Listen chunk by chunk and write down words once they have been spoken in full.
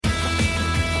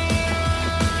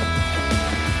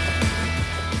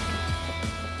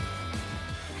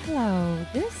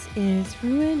is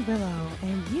Ruin Willow,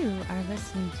 and you are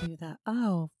listening to the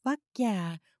Oh Fuck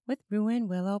Yeah with Ruin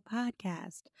Willow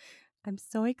podcast. I'm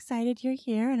so excited you're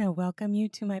here, and I welcome you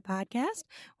to my podcast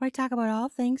where I talk about all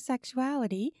things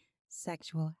sexuality,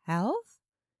 sexual health,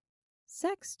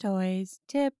 sex toys,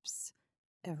 tips,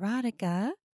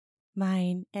 erotica,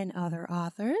 mine and other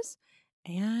authors,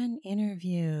 and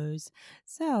interviews.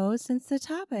 So, since the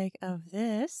topic of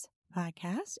this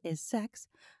podcast is sex,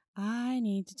 I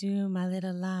need to do my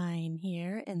little line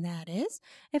here, and that is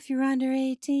if you're under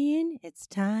 18, it's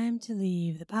time to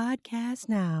leave the podcast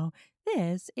now.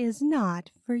 This is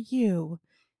not for you.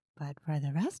 But for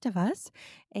the rest of us,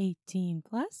 18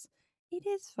 plus, it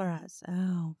is for us.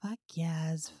 Oh, fuck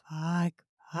yes, fuck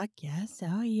yes,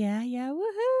 oh yeah,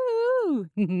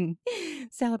 woohoo!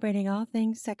 Celebrating all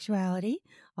things sexuality,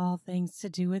 all things to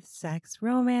do with sex,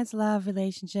 romance, love,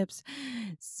 relationships,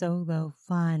 solo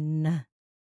fun.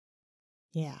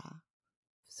 Yeah,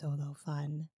 solo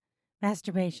fun.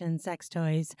 Masturbation, sex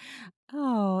toys,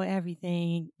 oh,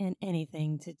 everything and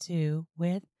anything to do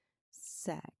with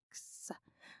sex.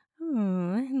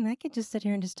 And I could just sit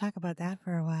here and just talk about that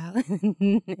for a while.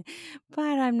 But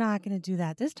I'm not going to do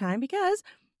that this time because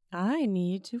I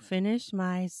need to finish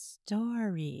my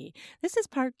story. This is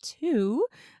part 2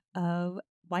 of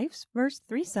Wife's First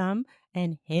Threesome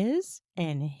and his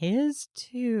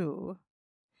too.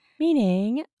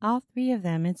 Meaning, all 3 of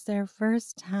them, it's their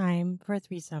first time for a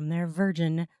threesome. They're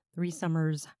virgin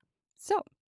threesomers. So,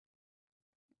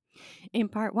 in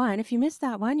part 1, if you missed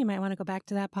that one, you might want to go back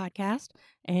to that podcast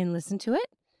and listen to it.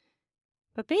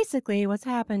 But basically, what's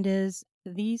happened is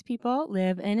these people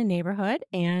live in a neighborhood,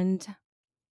 and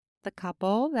the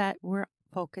couple that we're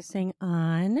focusing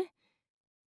on,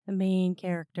 the main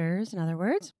characters, in other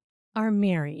words, are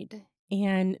married.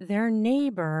 And their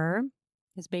neighbor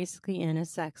is basically in a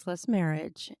sexless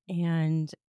marriage,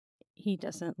 and he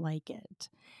doesn't like it.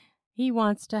 He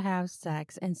wants to have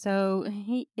sex, and so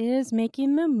he is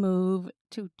making the move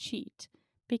to cheat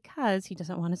because he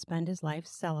doesn't want to spend his life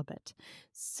celibate.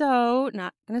 So,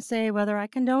 not going to say whether I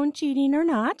condone cheating or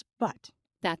not, but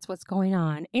that's what's going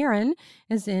on. Aaron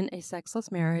is in a sexless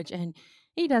marriage, and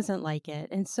he doesn't like it.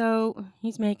 And so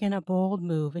he's making a bold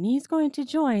move, and he's going to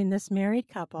join this married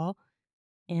couple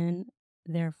in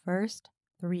their first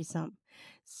threesome.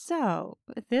 So,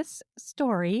 this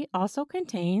story also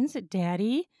contains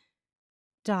daddy,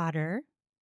 daughter,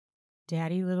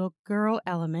 daddy, little girl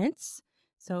elements.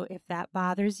 So if that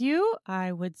bothers you,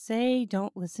 I would say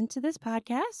don't listen to this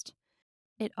podcast.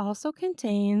 It also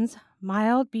contains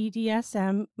mild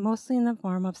BDSM, mostly in the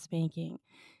form of spanking.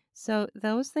 So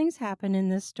those things happen in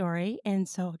this story. And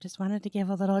so just wanted to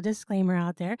give a little disclaimer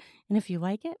out there. And if you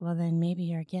like it, well, then maybe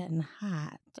you're getting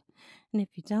hot. And if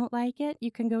you don't like it,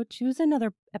 you can go choose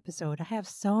another episode. I have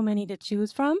so many to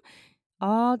choose from.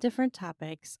 All different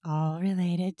topics, all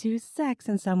related to sex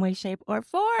in some way, shape, or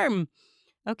form.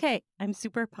 Okay, I'm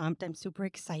super pumped. I'm super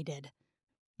excited.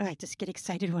 I just get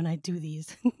excited when I do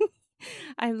these.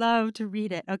 I love to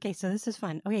read it. Okay, so this is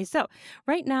fun. Okay, so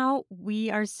right now we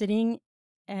are sitting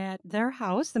at their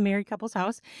house, the married couple's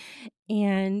house,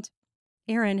 and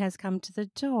Erin has come to the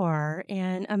door,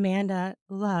 and Amanda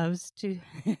loves to,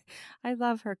 I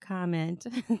love her comment.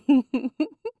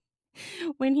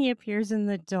 When he appears in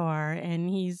the door and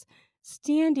he's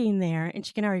standing there, and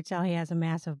she can already tell he has a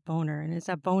massive boner, and it's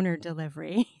a boner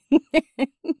delivery.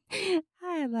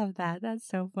 I love that. That's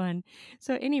so fun.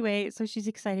 So anyway, so she's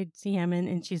excited to see him,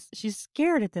 and she's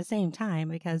scared at the same time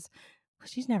because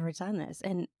she's never done this.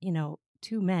 And,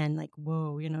 2 men, like,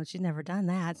 whoa, she's never done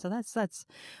that. So that's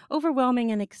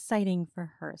overwhelming and exciting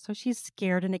for her. So she's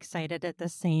scared and excited at the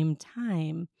same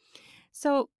time.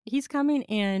 So he's coming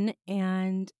in,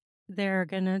 and they're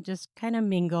going to just kind of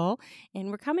mingle. And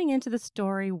we're coming into the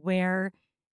story where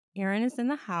Aaron is in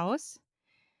the house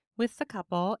with the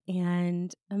couple,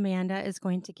 and Amanda is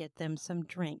going to get them some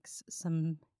drinks,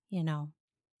 some,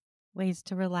 ways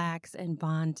to relax and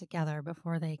bond together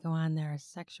before they go on their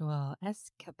sexual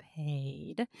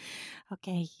escapade.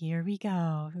 Okay, here we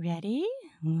go. Ready?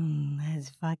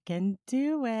 Let's fucking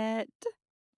do it.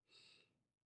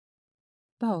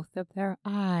 Both of their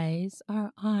eyes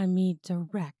are on me,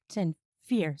 direct and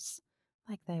fierce,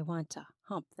 like they want to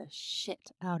hump the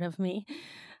shit out of me.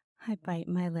 I bite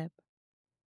my lip.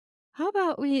 How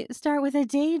about we start with a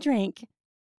day drink?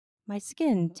 My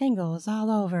skin tingles all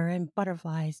over and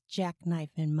butterflies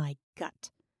jackknife in my gut.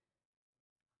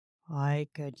 I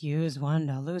could use one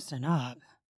to loosen up.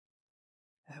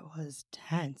 It was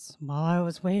tense while I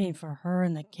was waiting for her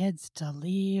and the kids to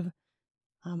leave.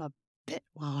 I'm a bit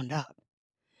wound up.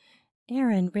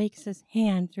 Aaron rakes his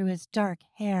hand through his dark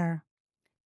hair.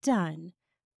 Done.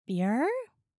 Beer?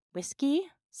 Whiskey?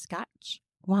 Scotch?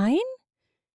 Wine?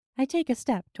 I take a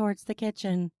step towards the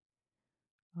kitchen.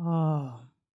 Oh,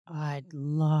 I'd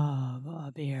love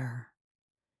a beer,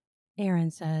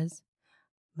 Aaron says.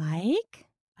 Mike?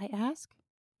 I ask.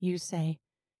 You say,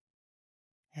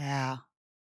 yeah,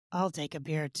 I'll take a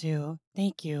beer too.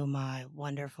 Thank you, my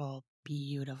wonderful,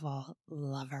 beautiful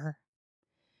lover.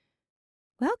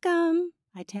 Welcome.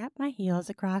 I tap my heels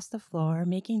across the floor,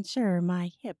 making sure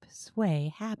my hip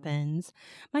sway happens.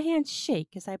 My hands shake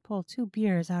as I pull 2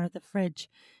 beers out of the fridge.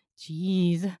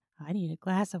 Jeez, I need a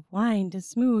glass of wine to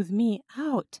smooth me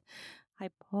out. I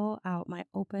pull out my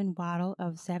open bottle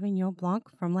of Sauvignon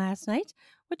Blanc from last night,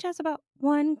 which has about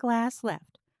 1 glass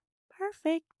left.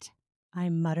 Perfect, I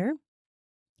mutter,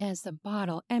 as the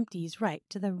bottle empties right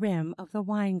to the rim of the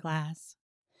wine glass.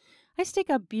 I stick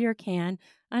a beer can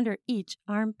under each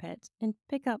armpit and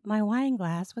pick up my wine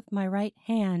glass with my right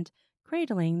hand,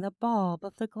 cradling the bulb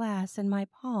of the glass in my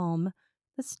palm,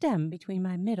 the stem between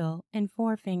my middle and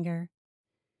forefinger.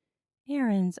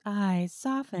 Aaron's eyes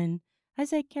soften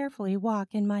as I carefully walk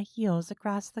in my heels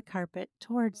across the carpet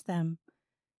towards them.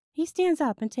 He stands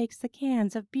up and takes the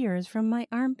cans of beers from my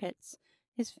armpits,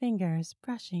 his fingers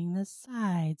brushing the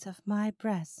sides of my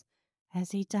breasts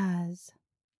as he does.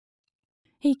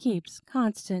 He keeps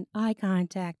constant eye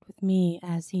contact with me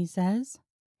as he says,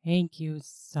 "Thank you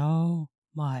so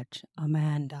much,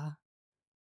 Amanda.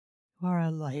 You are a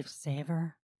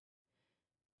lifesaver."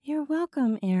 You're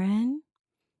welcome, Aaron.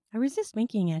 I resist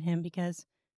winking at him because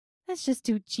that's just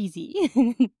too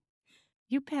cheesy.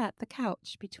 You pat the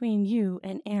couch between you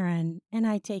and Aaron, and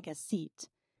I take a seat.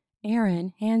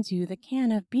 Aaron hands you the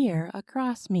can of beer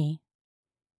across me.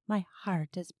 My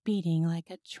heart is beating like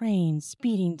a train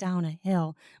speeding down a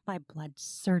hill, my blood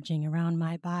surging around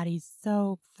my body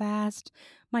so fast,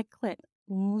 my clit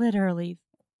literally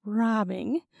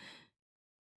throbbing.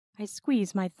 I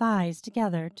squeeze my thighs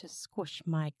together to squish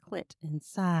my clit and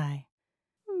sigh.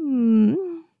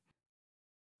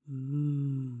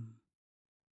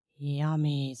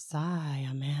 Yummy sigh,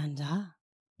 Amanda,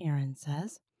 Aaron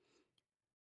says.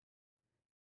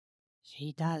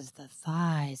 She does the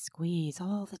thigh squeeze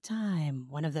all the time.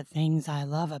 One of the things I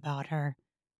love about her.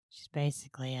 She's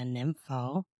basically a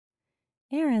nympho.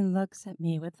 Aaron looks at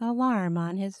me with alarm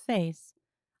on his face.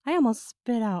 I almost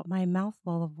spit out my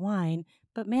mouthful of wine,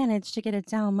 but manage to get it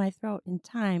down my throat in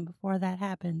time before that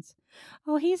happens.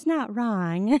 Oh, he's not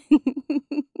wrong.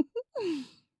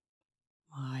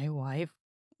 My wife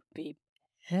would be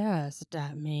pissed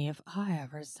at me if I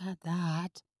ever said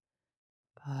that.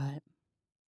 But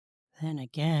then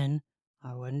again,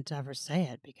 I wouldn't ever say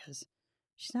it because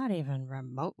she's not even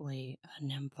remotely a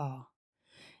nympho.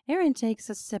 Aaron takes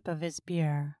a sip of his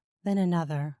beer, then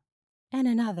another, and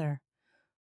another.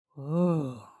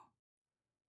 Ooh,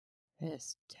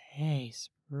 this tastes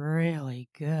really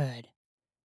good.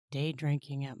 Day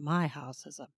drinking at my house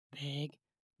is a big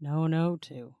no-no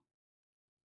too.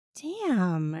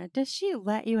 Damn, does she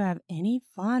let you have any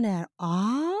fun at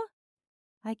all?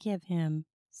 I give him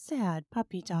sad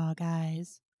puppy dog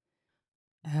eyes.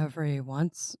 Every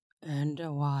once and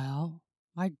a while.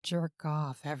 I jerk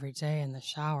off every day in the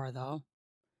shower, though.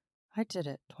 I did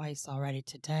it twice already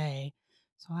today,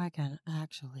 so I can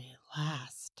actually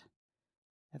last.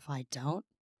 If I don't,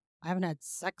 I haven't had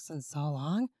sex in so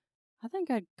long, I think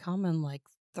I'd come in like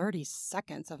 30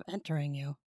 seconds of entering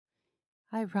you.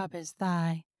 I rub his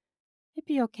thigh. It'd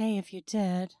be okay if you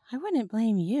did. I wouldn't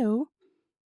blame you.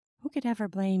 Who could ever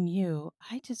blame you?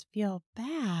 I just feel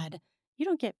bad. You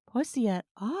don't get pussy at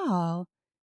all.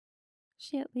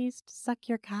 She at least suck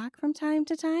your cock from time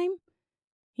to time?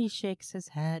 He shakes his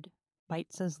head,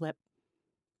 bites his lip.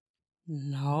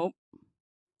 Nope.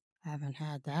 I haven't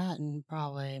had that in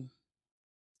probably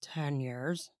 10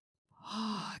 years.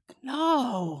 Fuck,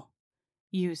 no,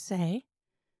 you say.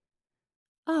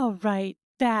 All right,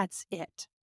 that's it.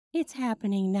 It's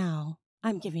happening now.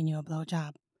 I'm giving you a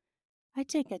blowjob. I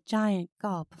take a giant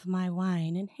gulp of my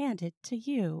wine and hand it to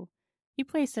you. You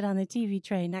place it on the TV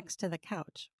tray next to the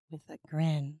couch with a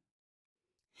grin.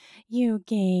 You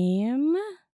game?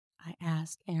 I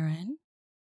ask Aaron.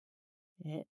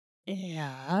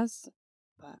 Yes,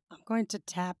 but I'm going to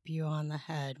tap you on the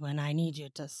head when I need you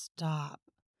to stop.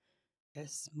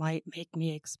 This might make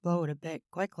me explode a bit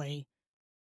quickly.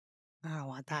 I don't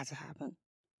want that to happen.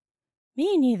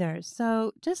 Me neither,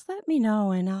 so just let me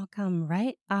know and I'll come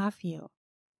right off you.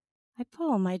 I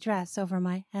pull my dress over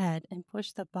my head and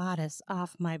push the bodice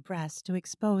off my breasts to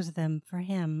expose them for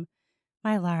him.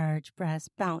 My large breasts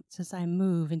bounce as I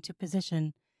move into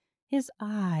position. His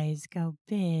eyes go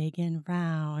big and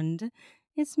round.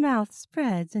 His mouth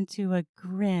spreads into a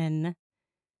grin.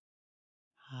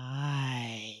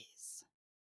 I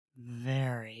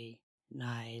Very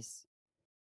nice.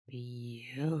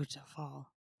 Beautiful.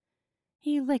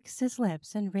 He licks his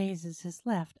lips and raises his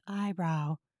left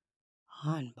eyebrow.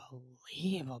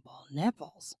 Unbelievable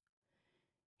nipples.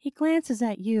 He glances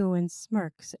at you and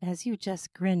smirks as you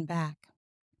just grin back.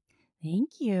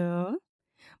 Thank you.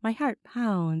 My heart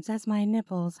pounds as my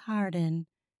nipples harden.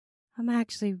 I'm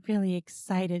actually really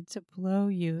excited to blow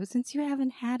you since you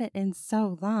haven't had it in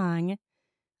so long.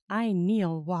 I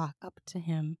walk up to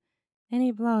him, and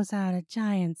he blows out a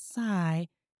giant sigh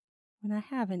when I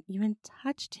haven't even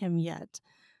touched him yet.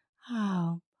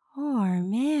 Oh, poor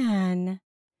man.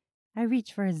 I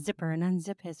reach for his zipper and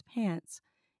unzip his pants.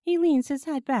 He leans his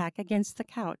head back against the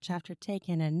couch after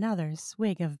taking another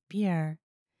swig of beer.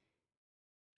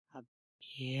 A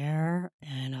beer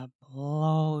and a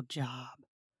blow job.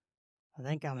 I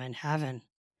think I'm in heaven.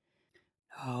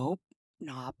 Nope,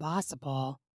 not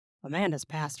possible. Amanda's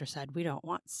pastor said we don't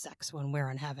want sex when we're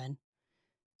in heaven.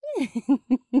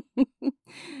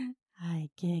 I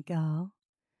giggle.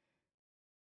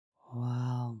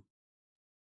 Wow.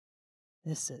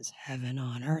 This is heaven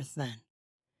on earth then.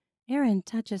 Aaron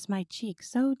touches my cheek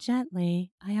so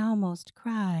gently I almost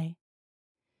cry.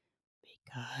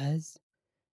 Because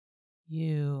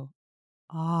you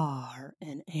are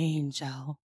an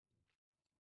angel.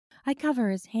 I cover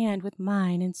his hand with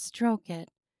mine and stroke it.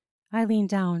 I lean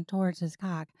down towards his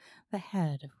cock, the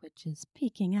head of which is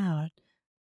peeking out.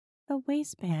 The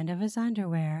waistband of his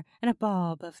underwear and a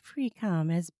bulb of pre-cum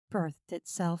has birthed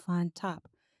itself on top,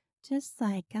 just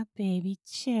like a baby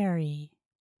cherry.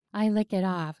 I lick it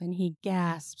off and he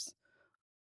gasps.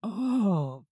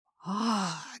 Oh,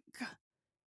 fuck,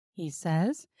 he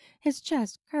says. His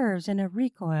chest curves in a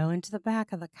recoil into the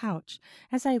back of the couch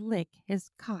as I lick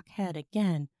his cock head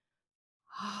again.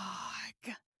 Fuck.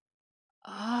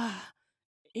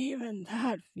 Even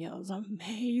that feels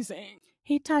amazing.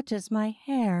 He touches my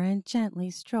hair and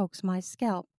gently strokes my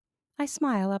scalp. I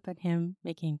smile up at him,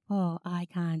 making full eye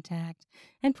contact,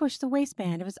 and push the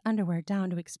waistband of his underwear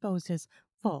down to expose his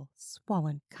full,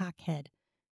 swollen cockhead.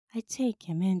 I take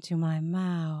him into my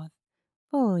mouth,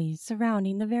 fully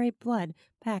surrounding the very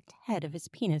blood-packed head of his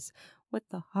penis with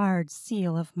the hard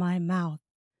seal of my mouth.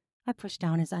 I push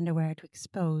down his underwear to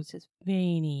expose his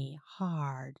veiny,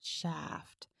 hard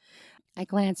shaft. I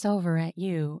glance over at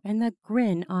you, and the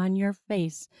grin on your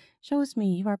face shows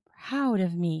me you are proud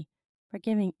of me for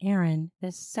giving Aaron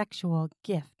this sexual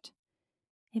gift.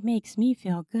 It makes me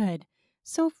feel good,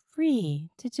 so free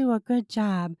to do a good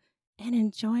job and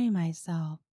enjoy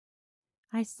myself.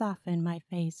 I soften my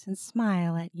face and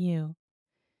smile at you,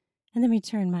 and then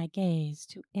return my gaze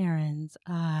to Aaron's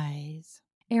eyes.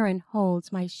 Aaron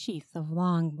holds my sheath of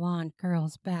long blonde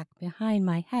curls back behind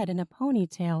my head in a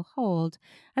ponytail hold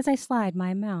as I slide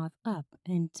my mouth up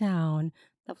and down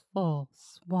the full,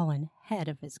 swollen head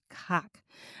of his cock.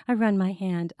 I run my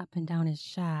hand up and down his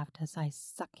shaft as I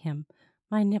suck him.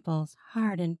 My nipples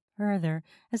harden further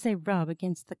as they rub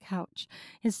against the couch.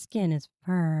 His skin is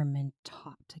firm and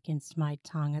taut against my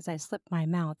tongue as I slip my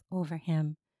mouth over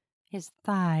him. His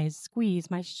thighs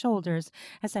squeeze my shoulders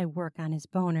as I work on his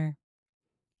boner.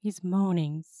 He's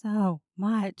moaning so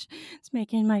much. It's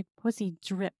making my pussy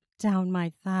drip down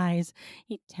my thighs.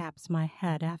 He taps my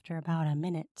head after about a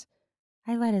minute.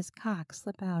 I let his cock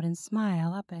slip out and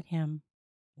smile up at him.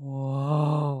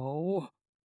 Whoa,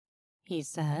 he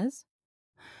says.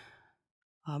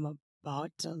 I'm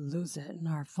about to lose it and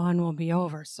our fun will be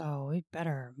over, so we'd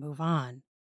better move on.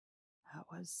 That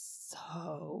was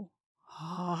so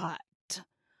hot.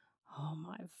 Oh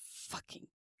my fucking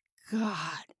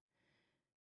God.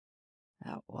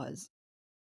 That was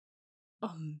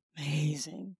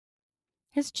amazing.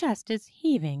 His chest is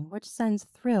heaving, which sends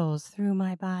thrills through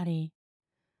my body.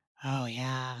 Oh,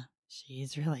 yeah,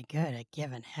 she's really good at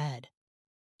giving head.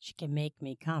 She can make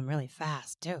me come really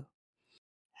fast, too.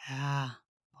 Yeah,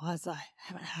 plus I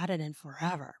haven't had it in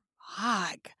forever.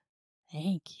 Fuck.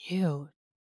 Thank you.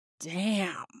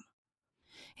 Damn.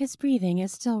 His breathing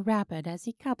is still rapid as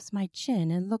he cups my chin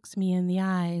and looks me in the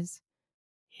eyes.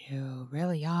 You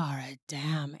really are a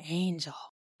damn angel.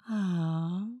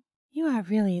 Oh, you are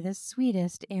really the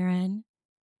sweetest, Aaron.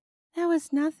 That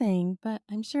was nothing, but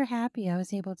I'm sure happy I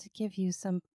was able to give you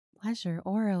some pleasure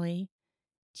orally.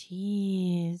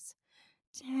 Jeez,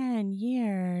 10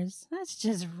 years. That's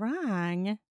just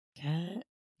wrong. Can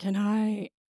I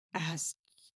ask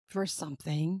for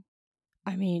something?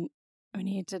 I mean, we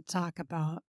need to talk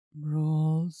about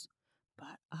rules,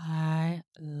 but I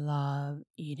love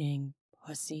eating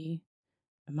pussy.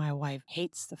 And my wife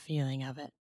hates the feeling of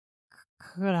it.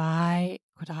 Could I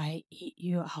eat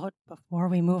you out before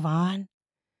we move on?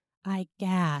 I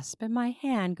gasp and my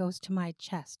hand goes to my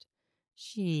chest.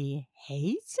 She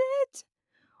hates it?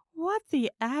 What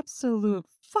the absolute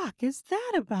fuck is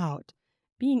that about?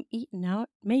 Being eaten out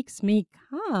makes me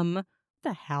come.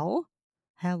 The hell?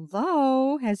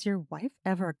 Hello? Has your wife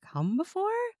ever come before?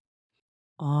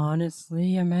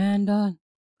 Honestly, Amanda,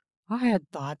 I had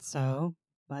thought so,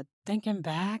 but thinking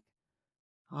back,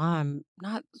 I'm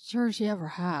not sure she ever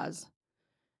has.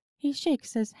 He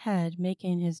shakes his head,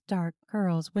 making his dark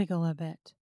curls wiggle a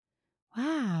bit.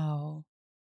 Wow.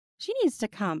 She needs to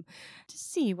come to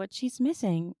see what she's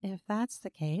missing. If that's the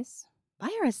case, buy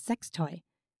her a sex toy.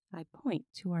 I point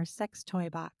to our sex toy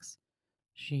box.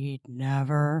 She'd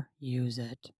never use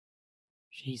it.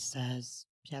 She says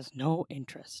she has no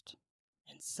interest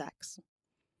in sex.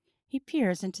 He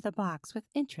peers into the box with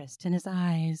interest in his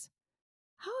eyes.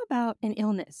 How about an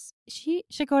illness? She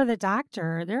should go to the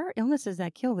doctor. There are illnesses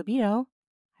that kill libido.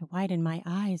 I widen my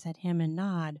eyes at him and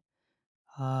nod.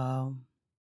 Oh,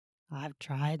 I've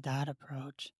tried that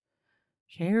approach.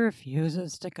 She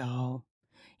refuses to go.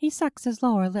 He sucks his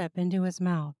lower lip into his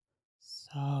mouth.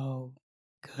 So,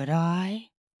 could I?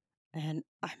 And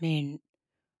I mean,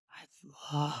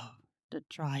 I'd love to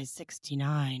try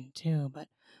 69 too, but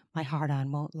my hard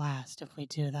on won't last if we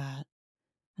do that.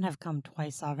 And I've come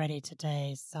twice already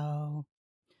today, so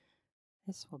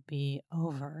this will be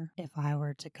over if I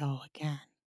were to go again.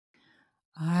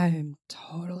 I'm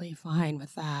totally fine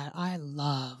with that. I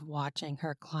love watching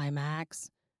her climax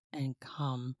and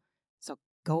come, so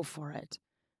go for it.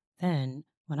 Then,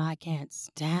 when I can't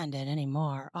stand it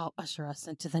anymore, I'll usher us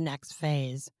into the next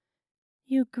phase.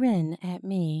 You grin at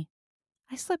me.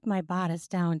 I slip my bodice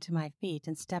down to my feet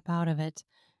and step out of it,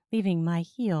 leaving my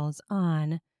heels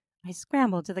on. I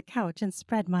scramble to the couch and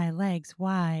spread my legs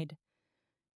wide.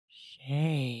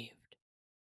 Shaved.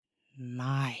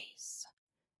 Nice.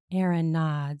 Aaron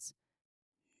nods.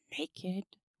 Naked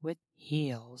with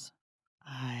heels.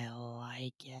 I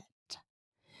like it.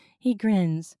 He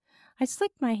grins. I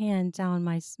slick my hand down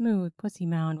my smooth pussy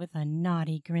mound with a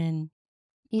naughty grin.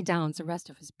 He downs the rest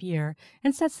of his beer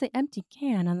and sets the empty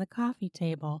can on the coffee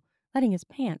table, letting his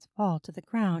pants fall to the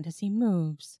ground as he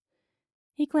moves.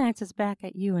 He glances back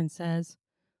at you and says,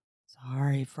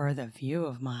 Sorry for the view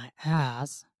of my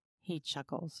ass. He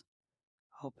chuckles.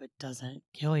 Hope it doesn't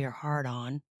kill your heart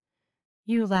on.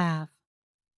 You laugh.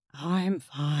 I'm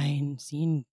fine.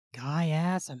 Seen guy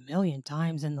ass a million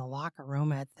times in the locker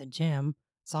room at the gym.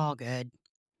 It's all good.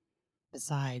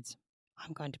 Besides,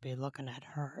 I'm going to be looking at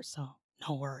her, so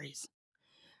no worries.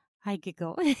 I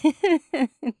giggle.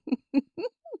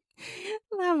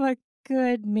 Love a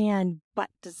good man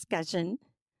butt discussion.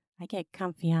 I get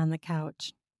comfy on the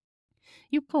couch.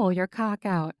 You pull your cock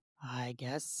out. I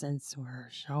guess since we're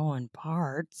showing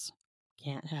parts,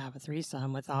 can't have a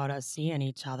threesome without us seeing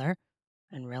each other.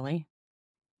 And really,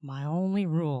 my only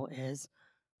rule is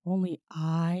only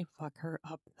I fuck her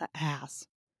up the ass.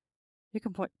 You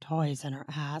can put toys in her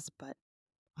ass, but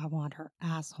I want her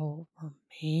asshole for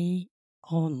me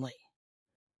only.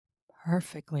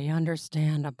 Perfectly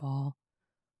understandable.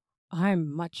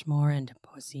 I'm much more into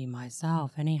pussy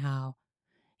myself, anyhow.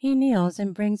 He kneels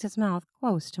and brings his mouth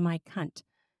close to my cunt.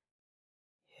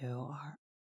 You are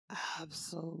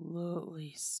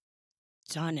absolutely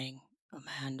stunning,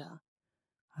 Amanda.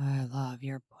 I love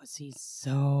your pussy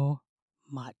so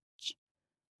much.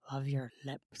 Love your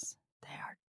lips. They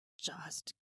are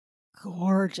just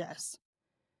gorgeous.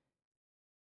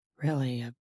 Really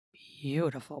a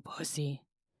beautiful pussy.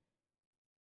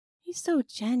 He's so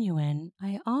genuine,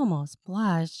 I almost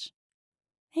blush.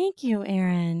 Thank you,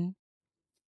 Aaron.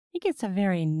 He gets a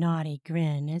very naughty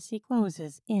grin as he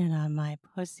closes in on my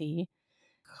pussy.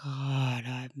 God,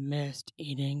 I've missed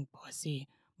eating pussy.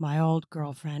 My old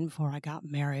girlfriend, before I got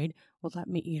married, would let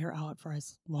me eat her out for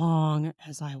as long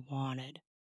as I wanted.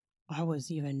 I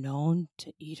was even known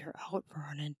to eat her out for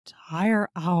an entire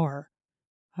hour.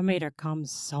 I made her come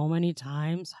so many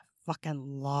times. I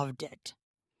fucking loved it.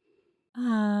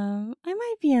 I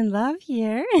might be in love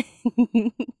here,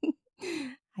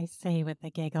 I say with a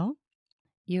giggle.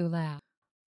 You laugh.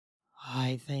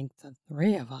 I think the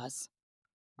three of us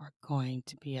are going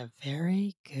to be a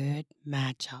very good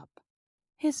matchup.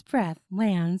 His breath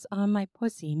lands on my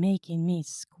pussy, making me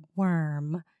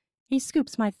squirm. He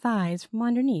scoops my thighs from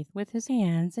underneath with his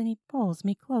hands and he pulls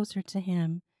me closer to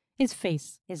him. His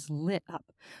face is lit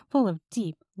up, full of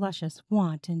deep, luscious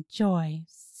want and joy.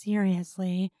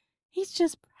 Seriously, he's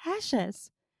just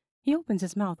precious. He opens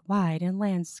his mouth wide and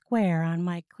lands square on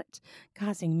my clit,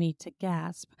 causing me to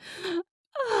gasp.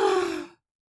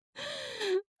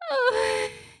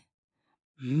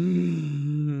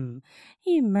 Mmm,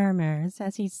 he murmurs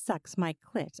as he sucks my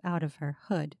clit out of her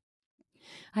hood.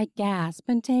 I gasp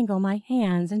and tangle my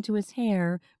hands into his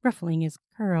hair, ruffling his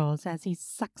curls as he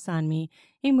sucks on me.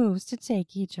 He moves to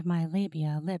take each of my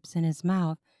labia lips in his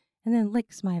mouth and then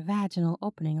licks my vaginal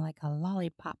opening like a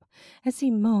lollipop as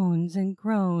he moans and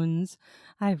groans.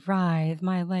 I writhe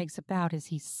my legs about as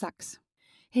he sucks.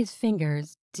 His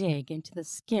fingers dig into the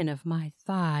skin of my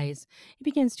thighs. He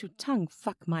begins to tongue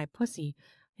fuck my pussy,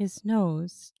 his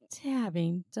nose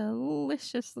stabbing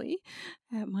deliciously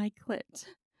at my clit.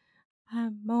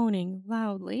 I'm moaning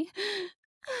loudly.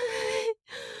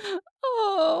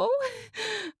 Oh.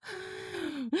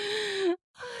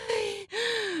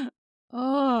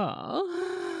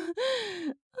 Oh.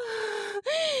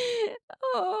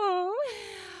 Oh.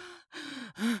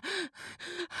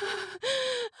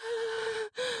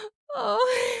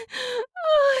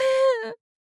 Oh.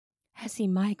 As he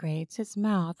migrates his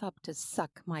mouth up to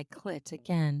suck my clit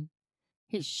again.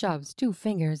 He shoves 2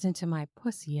 fingers into my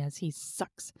pussy as he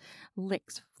sucks,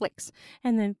 licks, flicks,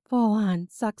 and then full on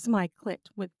sucks my clit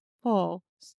with full,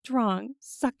 strong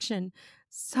suction.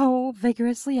 So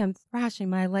vigorously I'm thrashing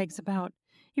my legs about.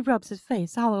 He rubs his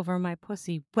face all over my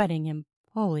pussy, wetting him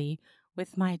fully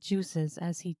with my juices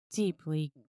as he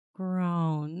deeply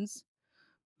groans.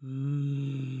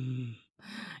 Mmm,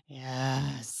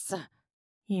 yes,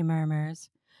 he murmurs.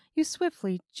 You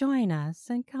swiftly join us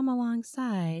and come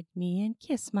alongside me and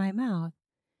kiss my mouth.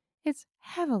 It's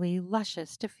heavily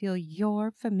luscious to feel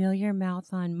your familiar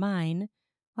mouth on mine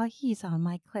while he's on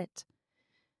my clit.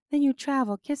 Then you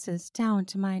travel kisses down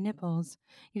to my nipples.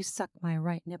 You suck my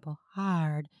right nipple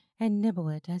hard and nibble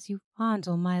it as you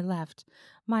fondle my left.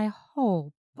 My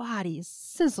whole body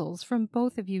sizzles from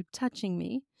both of you touching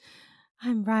me.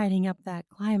 I'm riding up that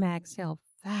climax hill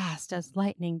fast as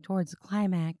lightning towards the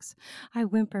climax. I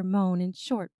whimper moan in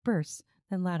short bursts,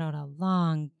 then let out a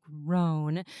long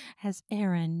groan as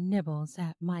Aaron nibbles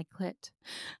at my clit.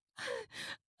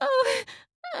 Oh,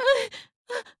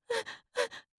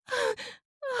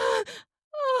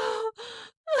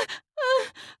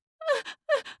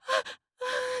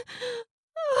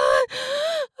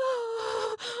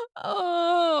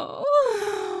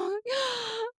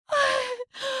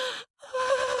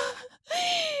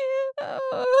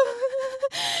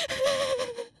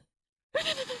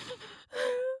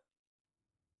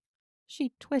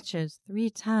 She twitches 3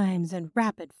 times in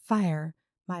rapid fire.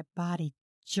 My body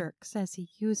jerks as he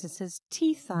uses his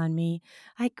teeth on me.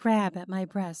 I grab at my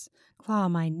breasts, claw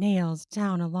my nails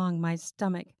down along my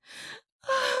stomach.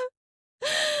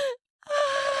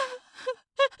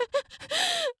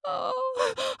 Oh,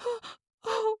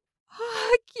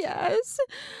 fuck, yes.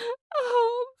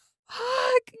 Oh,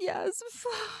 fuck, yes,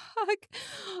 fuck.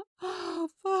 Oh,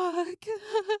 fuck.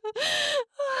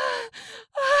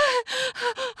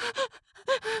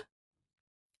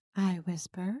 I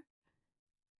whisper.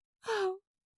 Oh,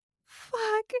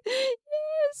 fuck,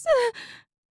 yes.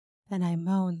 Then I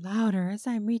moan louder as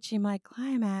I'm reaching my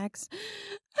climax.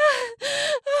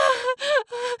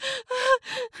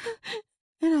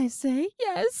 And I say,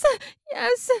 yes,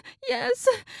 yes, yes,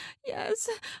 yes.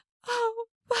 Oh,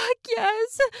 fuck,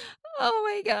 yes. Oh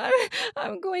my God,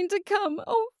 I'm going to come.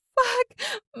 Oh, fuck.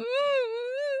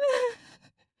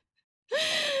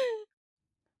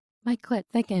 My clit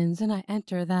thickens and I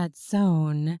enter that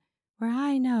zone where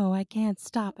I know I can't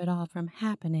stop it all from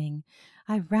happening.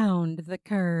 I round the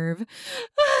curve.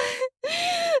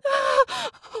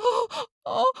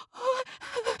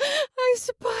 I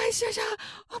suppose it.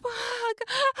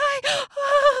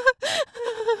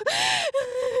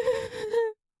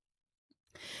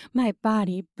 My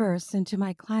body bursts into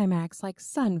my climax like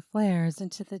sun flares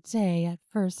into the day at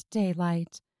first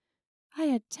daylight. I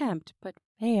attempt but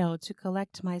fail to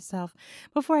collect myself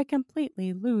before I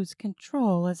completely lose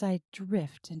control as I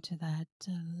drift into that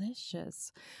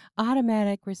delicious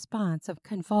automatic response of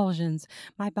convulsions.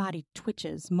 My body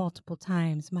twitches multiple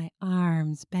times, my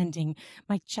arms bending,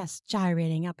 my chest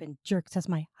gyrating up in jerks as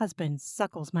my husband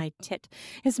suckles my tit,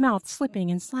 his mouth slipping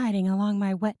and sliding along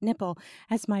my wet nipple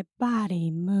as my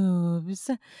body moves.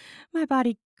 My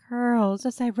body curls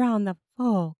as I round the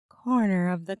full corner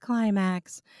of the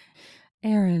climax.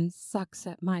 Aaron sucks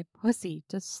at my pussy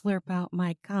to slurp out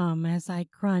my cum as I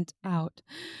grunt out.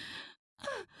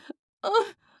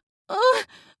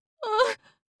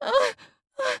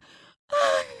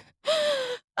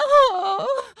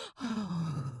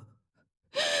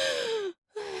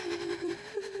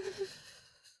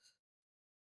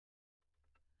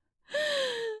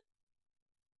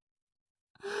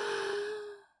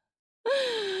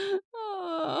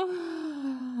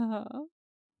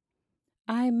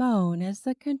 I moan as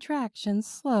the contractions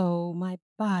slow, my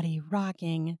body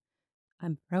rocking.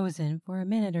 I'm frozen for a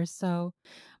minute or so,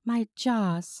 my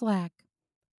jaw slack,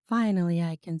 Finally,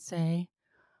 I can say,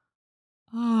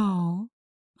 "Oh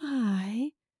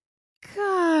my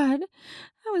God,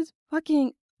 that was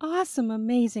fucking awesome,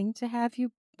 amazing to have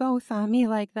you both on me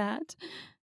like that."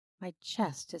 My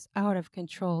chest is out of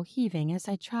control, heaving as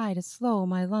I try to slow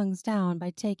my lungs down by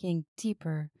taking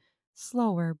deeper,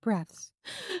 slower breaths.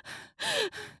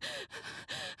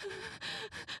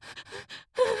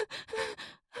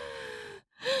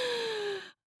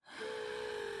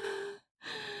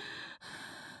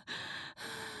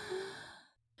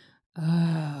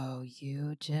 Oh,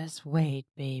 you just wait,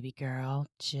 baby girl,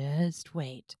 just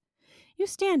wait. You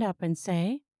stand up and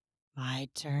say, "My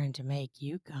turn to make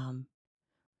you come."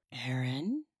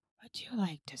 "Erin, would you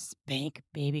like to spank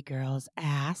baby girl's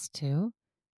ass too?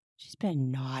 She's been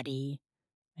naughty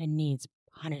and needs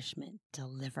punishment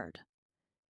delivered."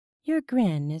 Your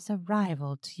grin is a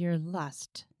rival to your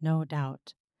lust, no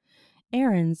doubt.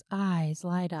 Erin's eyes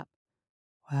light up.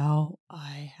 "Well,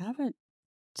 I haven't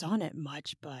done it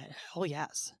much, but hell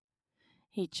yes."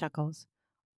 He chuckles.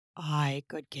 "I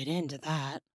could get into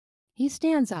that." He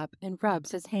stands up and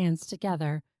rubs his hands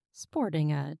together,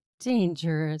 sporting a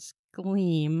dangerous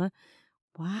gleam.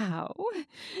 Wow,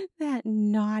 that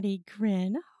naughty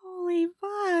grin. Holy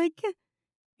fuck.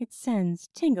 It sends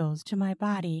tingles to my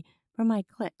body from my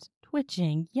clit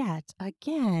twitching yet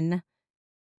again.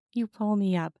 You pull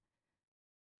me up.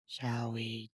 "Shall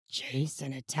we chase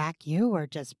and attack you, or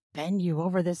just bend you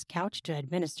over this couch to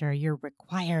administer your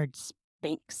required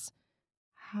spanks?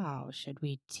 How should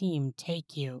we team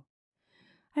take you?"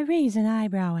 I raise an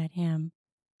eyebrow at him.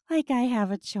 Like I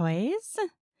have a choice?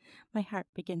 My heart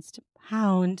begins to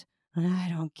pound, and I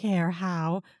don't care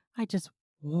how. I just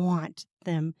want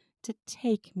them to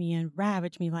take me and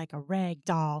ravage me like a rag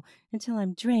doll until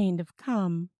I'm drained of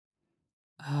cum.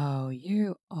 "Oh,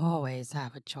 you always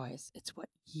have a choice. It's what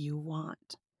you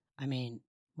want. I mean,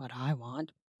 what I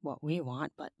want, what we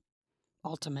want, but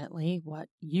ultimately what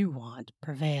you want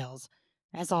prevails,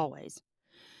 as always."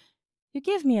 You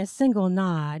give me a single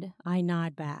nod. I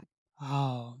nod back.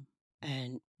 "Oh,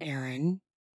 and Erin,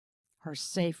 her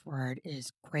safe word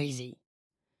is crazy.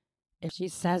 If she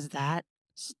says that,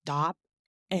 stop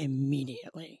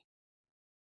immediately.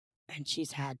 And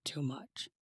she's had too much.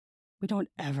 We don't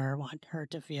ever want her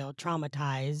to feel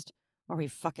traumatized or we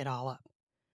fuck it all up."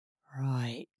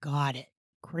 "Right, got it.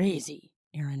 Crazy,"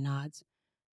 Erin nods.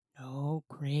 "No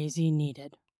crazy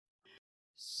needed."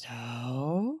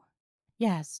 "So?"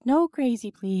 "Yes, no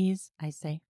crazy, please," I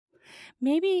say.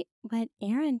 "Maybe let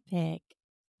Erin pick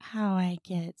how I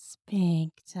get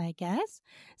spanked, I guess,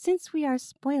 since we are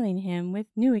spoiling him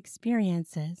with new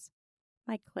experiences."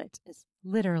 My clit is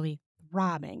literally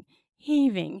throbbing,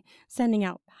 heaving, sending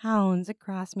out pounds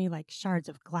across me like shards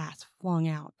of glass flung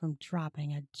out from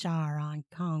dropping a jar on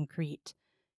concrete.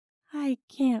 I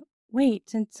can't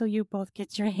wait until you both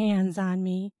get your hands on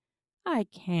me. I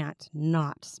can't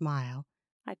not smile.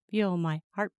 I feel my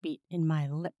heartbeat in my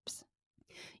lips.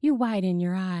 You widen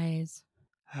your eyes.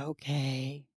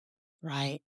 "Okay,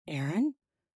 right, Erin?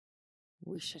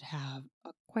 We should have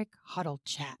a quick huddle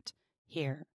chat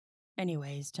here,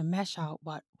 anyways, to mesh out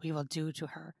what we will do to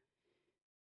her."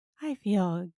 I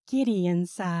feel giddy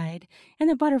inside, and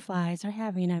the butterflies are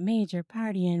having a major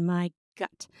party in my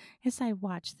gut as I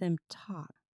watch them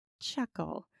talk,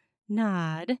 chuckle,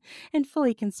 nod, and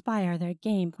fully conspire their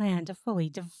game plan to fully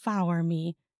devour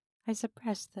me. I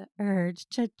suppress the urge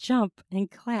to jump and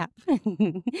clap.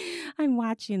 I'm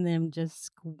watching them just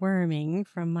squirming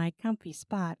from my comfy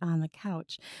spot on the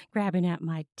couch, grabbing at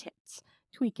my tits,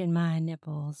 tweaking my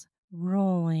nipples,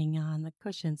 rolling on the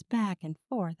cushions back and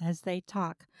forth as they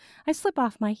talk. I slip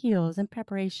off my heels in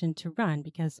preparation to run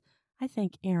because I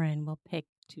think Erin will pick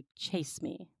to chase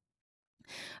me.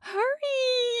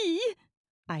 "Hurry!"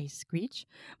 I screech.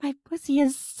 My pussy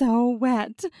is so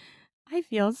wet. I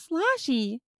feel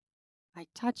sloshy. I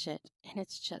touch it, and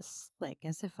it's just slick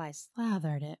as if I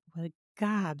slathered it with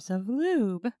gobs of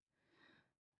lube.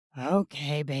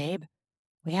 "Okay, babe,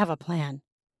 we have a plan.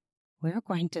 We're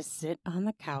going to sit on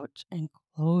the couch and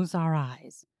close our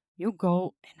eyes. You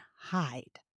go and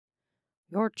hide.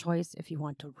 Your choice if you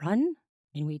want to run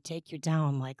and we take you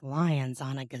down like lions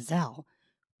on a gazelle,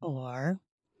 or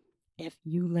if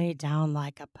you lay down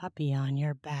like a puppy on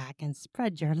your back and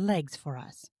spread your legs for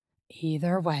us.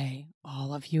 Either way,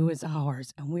 all of you is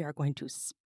ours, and we are going to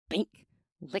spank,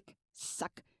 lick,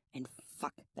 suck, and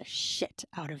fuck the shit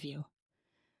out of you."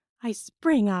 I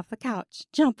spring off the couch,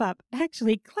 jump up,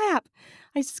 actually clap.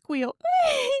 I squeal,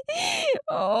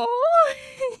 "Oh,"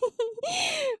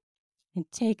 and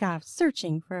take off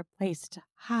searching for a place to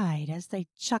hide as they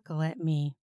chuckle at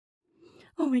me.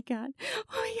 Oh my God,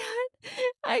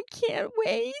 I can't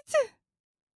wait.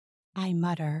 I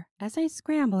mutter as I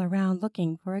scramble around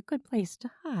looking for a good place to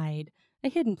hide, a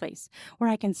hidden place where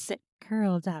I can sit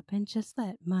curled up and just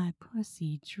let my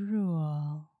pussy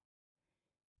drool.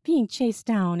 Being chased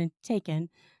down and taken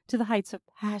to the heights of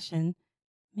passion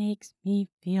makes me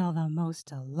feel the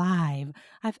most alive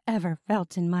I've ever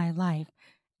felt in my life.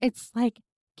 It's like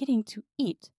getting to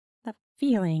eat the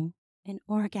feeling an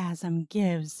orgasm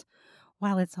gives,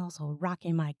 while it's also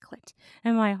rocking my clit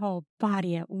and my whole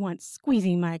body at once,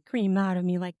 squeezing my cream out of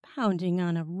me like pounding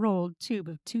on a rolled tube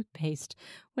of toothpaste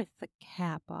with the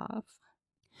cap off.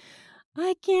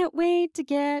 I can't wait to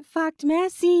get fucked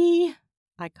messy,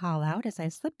 I call out as I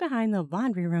slip behind the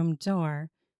laundry room door.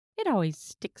 It always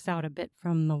sticks out a bit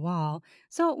from the wall,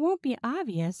 so it won't be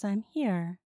obvious I'm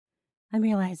here. I'm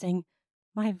realizing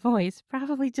my voice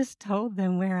probably just told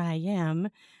them where I am,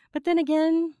 but then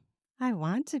again, I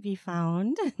want to be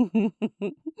found.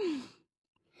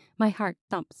 My heart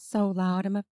thumps so loud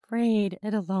I'm afraid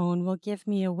it alone will give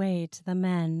me away to the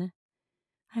men.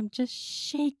 I'm just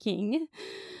shaking,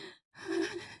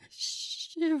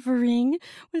 shivering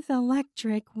with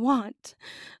electric want.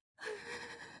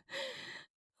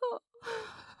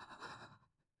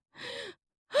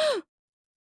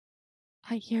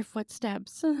 I hear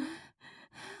footsteps.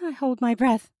 I hold my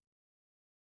breath.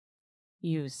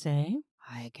 You say?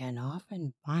 I can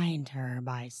often find her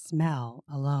by smell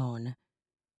alone.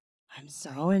 I'm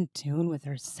so in tune with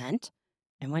her scent,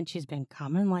 and when she's been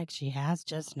coming like she has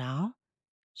just now,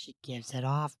 she gives it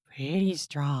off pretty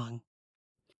strong.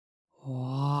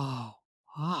 Whoa,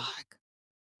 fuck.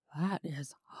 That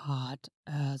is hot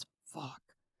as fuck.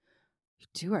 You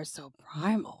two are so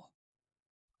primal.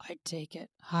 I take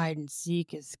it hide and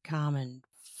seek is common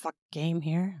fuck game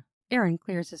here. Aaron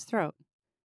clears his throat.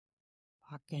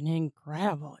 Fucking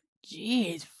incredible.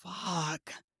 Jeez,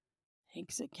 fuck.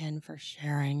 Thanks again for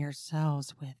sharing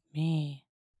yourselves with me.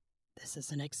 This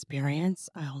is an experience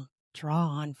I'll draw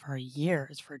on for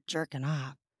years for jerking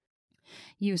off.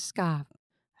 You scoff.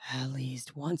 At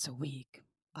least once a week,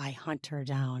 I hunt her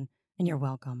down, and you're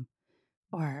welcome.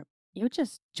 Or you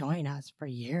just join us for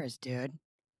years, dude.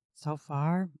 So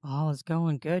far, all is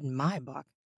going good in my book.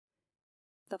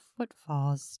 The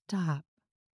footfalls stop.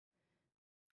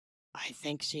 I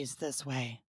think she's this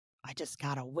way. I just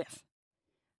got a whiff.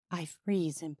 I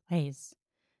freeze in place.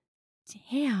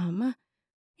 Damn,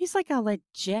 he's like a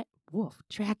legit wolf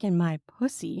tracking my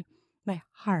pussy. My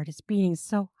heart is beating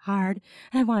so hard,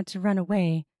 I want to run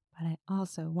away, but I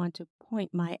also want to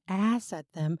point my ass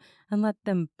at them and let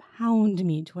them pound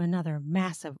me to another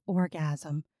massive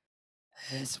orgasm.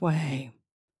 This way.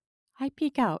 I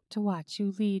peek out to watch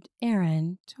you lead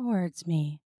Aaron towards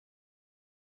me.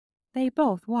 They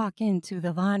both walk into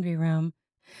the laundry room,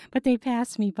 but they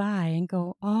pass me by and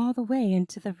go all the way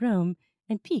into the room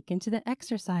and peek into the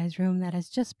exercise room that is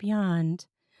just beyond.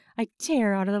 I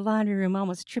tear out of the laundry room,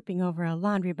 almost tripping over a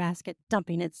laundry basket,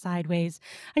 dumping it sideways.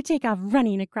 I take off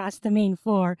running across the main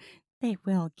floor. They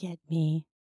will get me.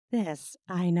 This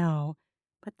I know.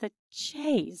 But the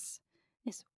chase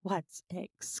is what's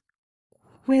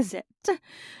exquisite.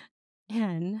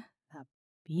 And the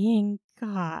being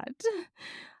God.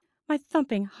 My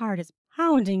thumping heart is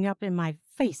pounding up in my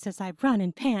face as I run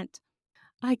and pant.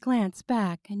 I glance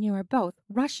back, and you are both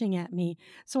rushing at me,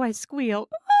 so I squeal,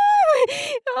 "Oh!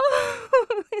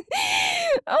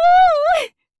 Oh!"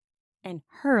 and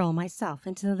hurl myself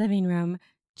into the living room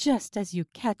just as you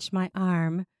catch my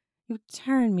arm. You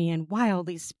turn me and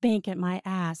wildly spank at my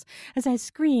ass as I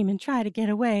scream and try to get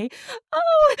away.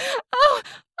 Oh! Oh!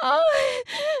 Oh!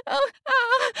 Oh!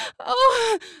 Oh!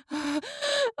 Oh! Oh!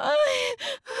 Oh!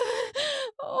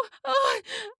 Oh! Oh!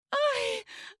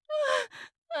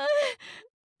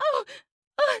 Oh!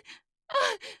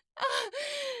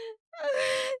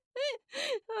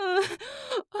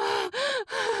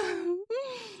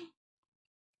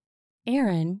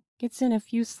 Aaron gets in a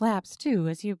few slaps too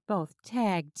as you both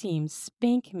tag team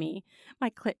spank me. My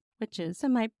clit twitches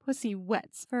and my pussy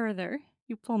wets further.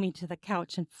 You pull me to the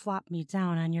couch and flop me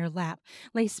down on your lap,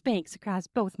 lay spanks across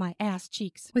both my ass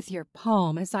cheeks with your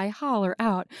palm as I holler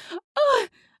out, "Oh!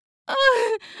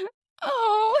 Oh! Oh!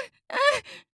 Oh!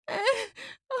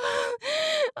 Oh!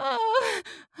 Oh!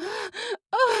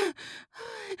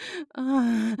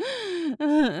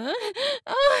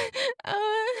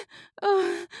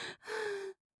 Oh!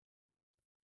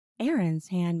 Aaron's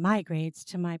hand migrates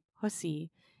to my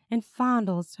pussy and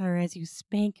fondles her as you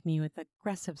spank me with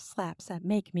aggressive slaps that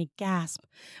make me gasp,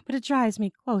 but it drives me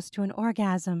close to an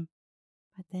orgasm.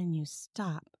 But then you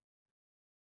stop.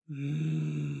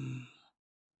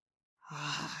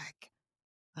 Fuck.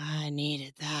 I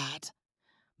needed that.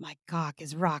 My cock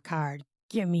is rock hard,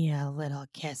 Give me a little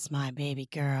kiss, my baby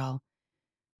girl.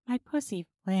 My pussy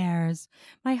flares.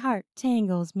 My heart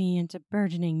tangles me into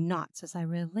burgeoning knots as I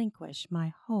relinquish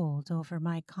my hold over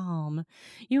my calm.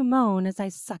 You moan as I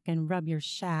suck and rub your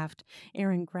shaft.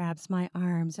 Aaron grabs my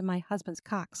arms and my husband's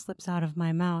cock slips out of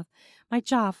my mouth. My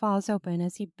jaw falls open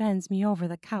as he bends me over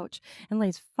the couch and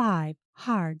lays 5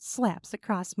 hard slaps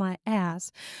across my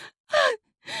ass.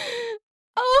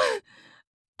 Oh!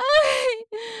 I,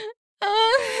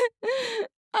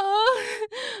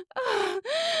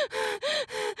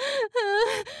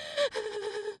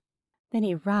 Then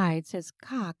he rides his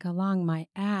cock along my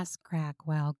ass crack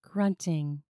while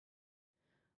grunting.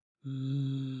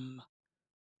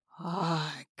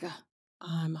 Ugh,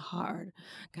 I'm hard.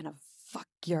 Gonna fuck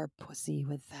your pussy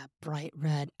with that bright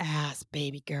red ass,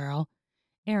 baby girl.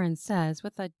 Aaron says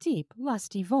with a deep,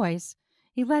 lusty voice.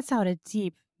 He lets out a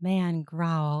deep man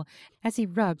growl as he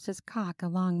rubs his cock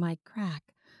along my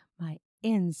crack. My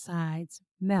insides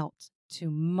melt to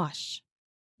mush.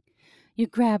 You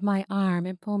grab my arm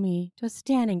and pull me to a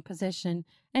standing position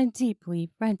and deeply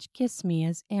French kiss me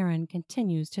as Aaron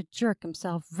continues to jerk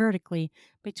himself vertically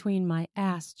between my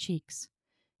ass cheeks.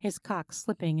 His cock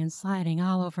slipping and sliding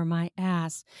all over my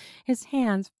ass, his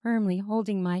hands firmly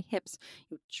holding my hips.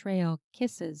 You trail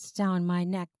kisses down my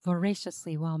neck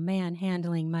voraciously while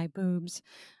manhandling my boobs.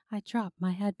 I drop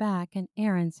my head back and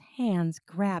Aaron's hands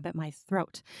grab at my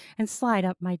throat and slide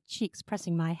up my cheeks,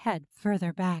 pressing my head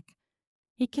further back.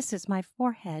 He kisses my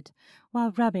forehead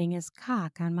while rubbing his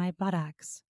cock on my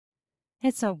buttocks.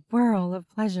 It's a whirl of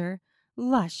pleasure,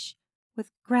 lush,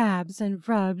 with grabs and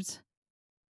rubs.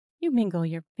 You mingle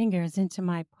your fingers into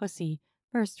my pussy,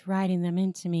 first riding them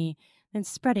into me, then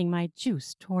spreading my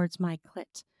juice towards my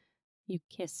clit. You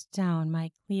kiss down my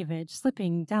cleavage,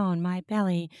 slipping down my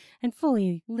belly, and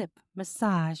fully lip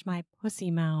massage my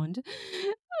pussy mound.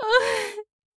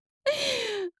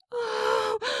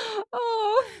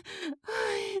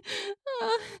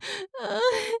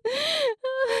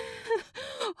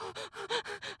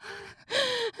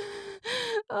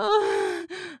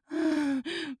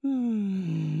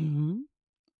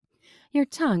 Your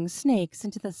tongue snakes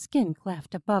into the skin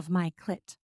cleft above my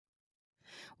clit.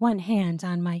 One hand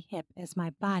on my hip as my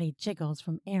body jiggles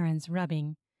from Aaron's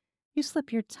rubbing. You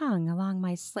slip your tongue along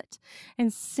my slit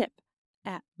and sip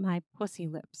at my pussy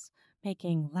lips,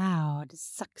 making loud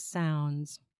suck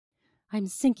sounds. I'm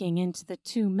sinking into the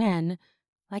 2 men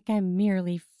like I'm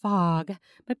merely fog,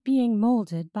 but being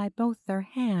molded by both their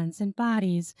hands and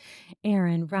bodies.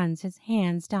 Aaron runs his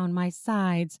hands down my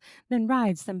sides, then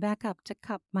rides them back up to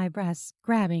cup my breasts,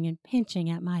 grabbing and pinching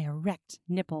at my erect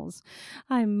nipples.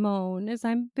 I moan as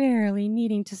I'm barely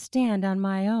needing to stand on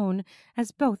my own,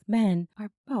 as both men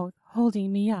are both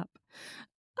holding me up.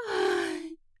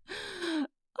 I, I,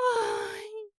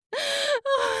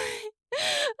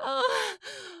 I,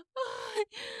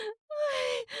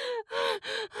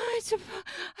 I,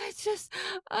 I just,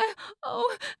 oh,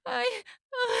 oh,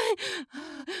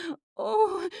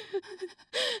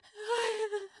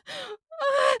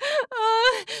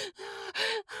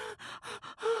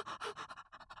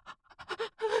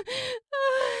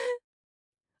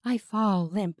 I fall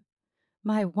limp,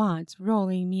 my wants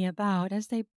rolling me about as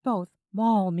they both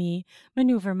maul me,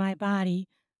 maneuver my body,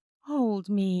 hold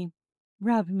me,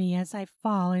 rub me as I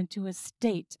fall into a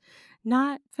state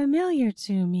not familiar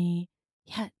to me,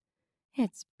 yet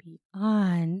it's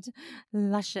beyond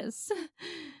luscious.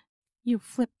 You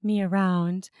flip me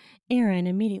around. Aaron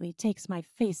immediately takes my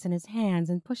face in his hands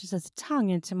and pushes his tongue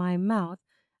into my mouth.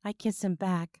 I kiss him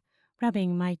back,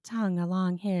 rubbing my tongue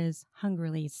along his,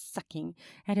 hungrily sucking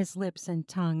at his lips and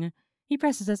tongue. He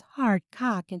presses his hard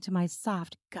cock into my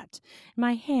soft gut, and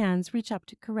my hands reach up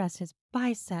to caress his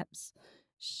biceps,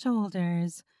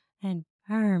 shoulders, and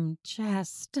firm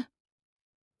chest.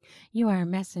 You are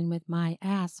messing with my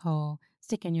asshole,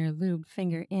 sticking your lubed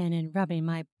finger in and rubbing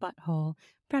my butthole,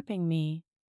 prepping me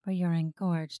for your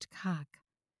engorged cock.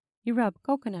 You rub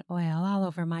coconut oil all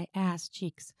over my ass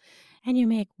cheeks, and you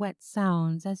make wet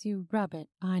sounds as you rub it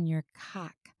on your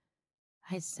cock.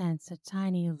 I sense a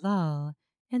tiny lull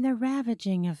in the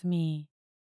ravaging of me,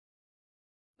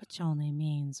 which only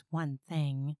means one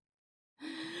thing.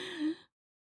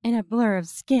 In a blur of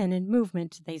skin and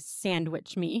movement, they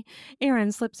sandwich me.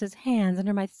 Aaron slips his hands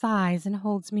under my thighs and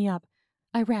holds me up.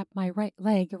 I wrap my right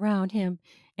leg around him,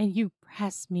 and you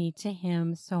press me to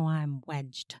him so I'm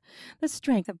wedged. The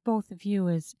strength of both of you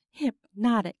is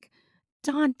hypnotic,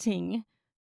 daunting,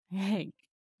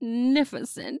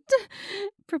 magnificent,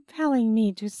 propelling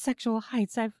me to sexual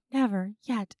heights I've never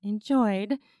yet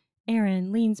enjoyed.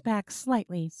 Aaron leans back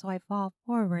slightly so I fall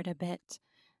forward a bit.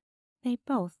 They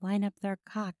both line up their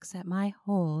cocks at my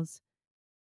holes,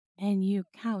 and you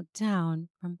count down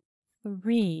from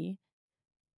 3,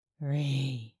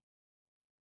 3,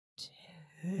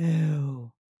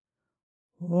 2,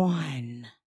 1.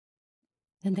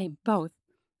 Then they both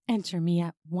enter me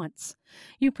at once.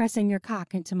 You pressing your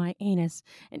cock into my anus,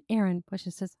 and Aaron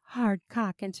pushes his hard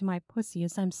cock into my pussy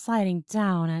as I'm sliding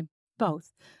down on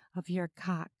both of your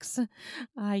cocks.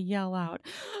 I yell out,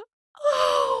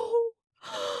 "Oh!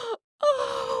 Oh!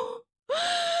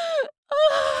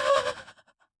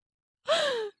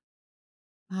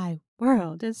 My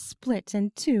world is split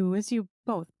in two as you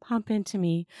both pump into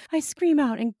me. I scream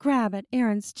out and grab at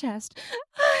Aaron's chest.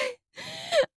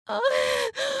 Oh,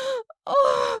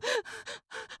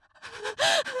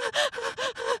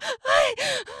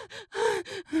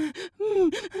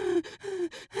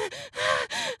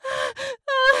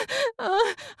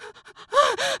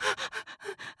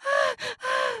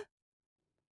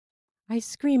 I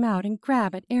scream out and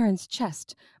grab at Aaron's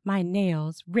chest, my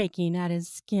nails raking at his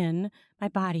skin. My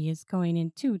body is going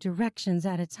in 2 directions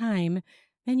at a time.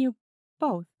 Then you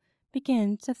both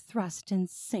begin to thrust and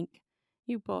sink.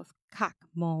 You both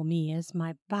cock-maul me as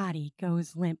my body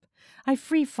goes limp. I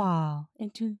free fall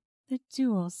into the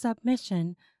dual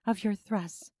submission of your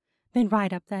thrusts, then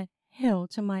ride up that hill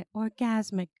to my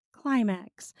orgasmic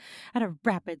climax at a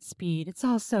rapid speed. It's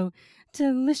also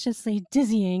deliciously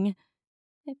dizzying.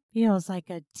 It feels like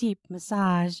a deep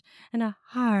massage and a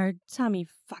hard tummy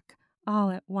fuck all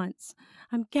at once.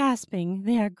 I'm gasping,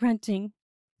 they are grunting.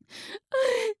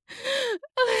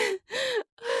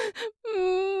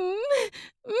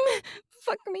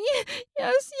 Fuck me.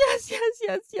 Yes, yes, yes,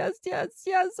 yes, yes, yes,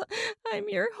 yes. I'm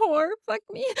your whore. Fuck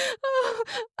me. Oh,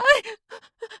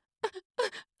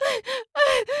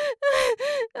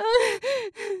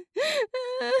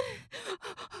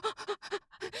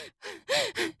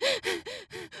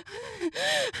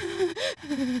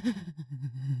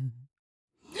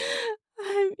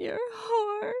 I'm your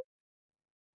whore.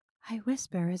 I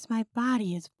whisper as my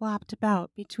body is flopped about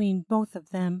between both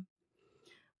of them.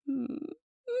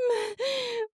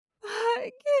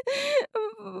 Fuck.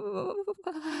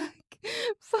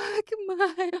 Fuck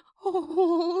my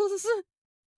holes.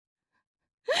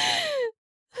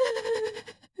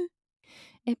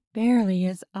 It barely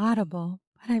is audible,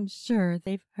 but I'm sure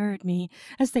they've heard me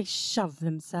as they shove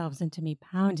themselves into me,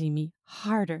 pounding me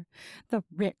harder. The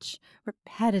rich,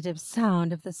 repetitive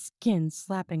sound of the skin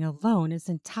slapping alone is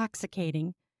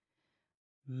intoxicating.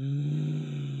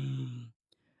 You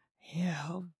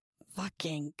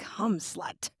fucking cum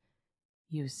slut,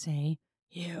 you say.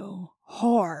 You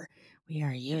whore. We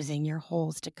are using your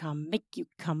holes to come, make you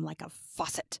come like a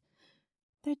faucet.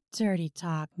 The dirty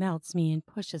talk melts me and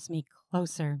pushes me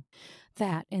closer.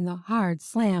 That and the hard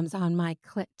slams on my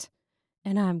clit.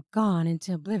 And I'm gone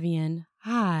into oblivion,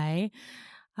 high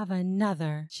of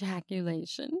another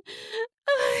ejaculation.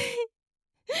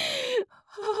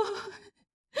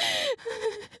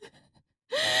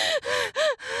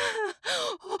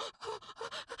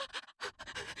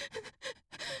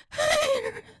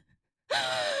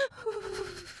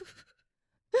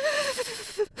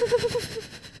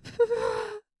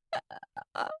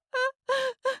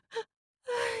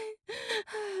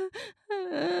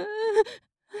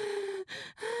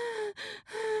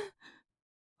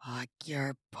 Fuck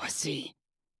your pussy,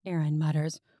 Aaron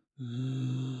mutters.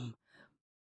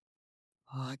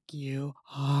 Fuck you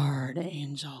hard,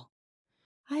 Angel.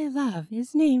 I love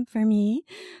his name for me.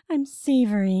 I'm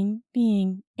savoring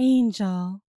being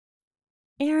Angel.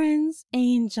 Aaron's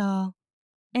Angel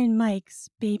and Mike's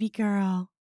baby girl.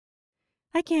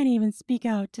 I can't even speak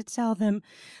out to tell them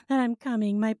that I'm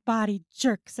coming. My body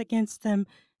jerks against them,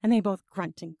 and they both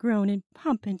grunt and groan and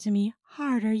pump into me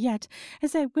harder yet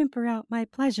as I whimper out my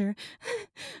pleasure.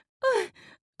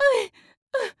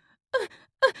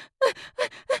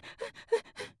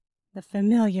 The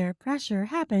familiar pressure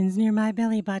happens near my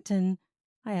belly button.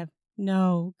 I have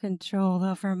no control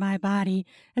over my body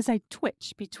as I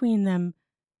twitch between them,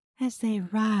 as they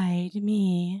ride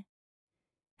me.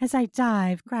 As I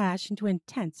dive, crash into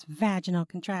intense vaginal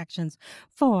contractions.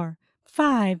 4,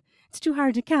 5, it's too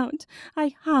hard to count.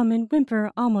 I hum and whimper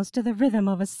almost to the rhythm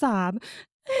of a sob.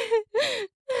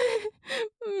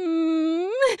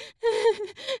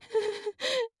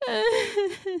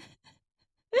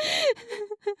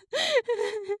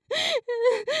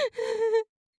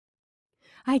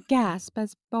 I gasp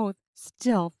as both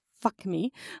still fuck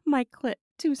me. My clit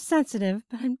too sensitive,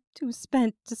 but I'm too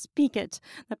spent to speak it.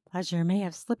 The pleasure may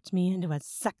have slipped me into a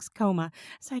sex coma,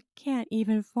 as I can't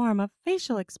even form a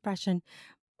facial expression.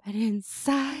 But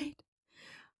inside,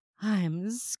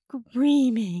 I'm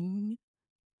screaming.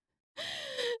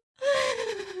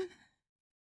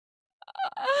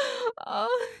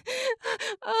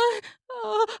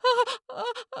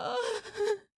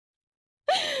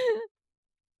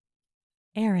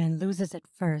 pauses at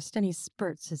first, and he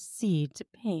spurts his seed to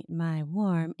paint my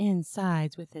warm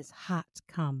insides with his hot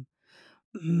cum.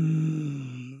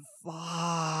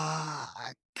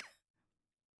 Fuck.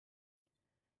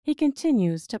 He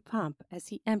continues to pump as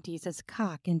he empties his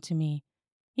cock into me.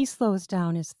 He slows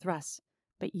down his thrusts,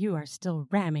 but you are still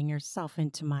ramming yourself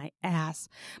into my ass.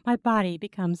 My body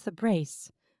becomes the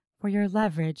brace for your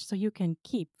leverage so you can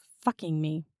keep fucking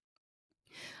me.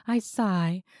 I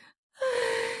sigh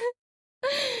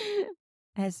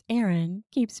as Aaron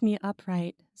keeps me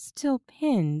upright, still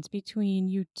pinned between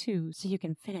you two so you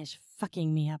can finish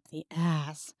fucking me up the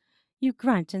ass. You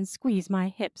grunt and squeeze my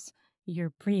hips, your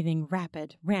breathing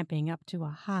rapid, ramping up to a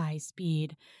high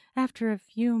speed. After a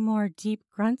few more deep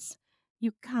grunts,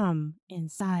 you come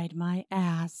inside my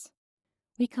ass.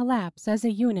 We collapse as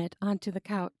a unit onto the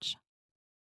couch,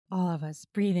 all of us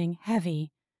breathing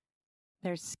heavy.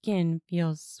 Their skin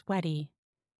feels sweaty,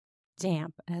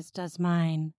 damp as does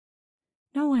mine.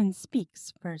 No one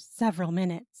speaks for several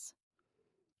minutes.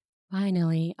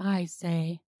 Finally, I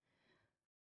say,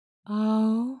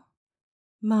 "Oh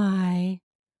my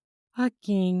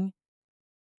fucking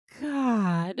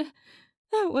God,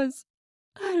 that was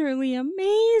utterly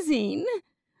amazing.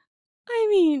 I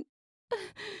mean,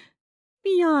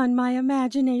 beyond my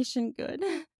imagination good.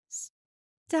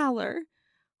 Stellar.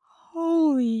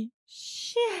 Holy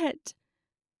shit.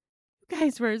 You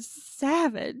guys were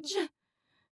savage.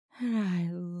 And I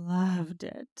loved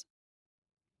it."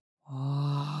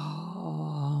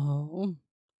 "Oh,"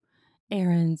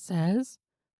 Aaron says.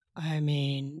 "I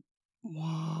mean,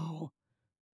 whoa.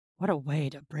 What a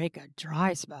way to break a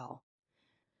dry spell."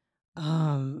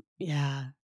 Yeah,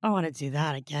 I want to do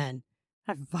that again.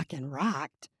 That fucking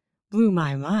rocked. Blew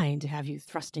my mind to have you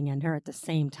thrusting in her at the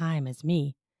same time as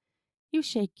me." You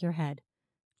shake your head.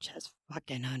 "Just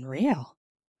fucking unreal."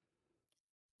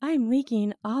 "I'm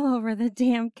leaking all over the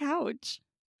damn couch,"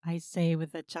 I say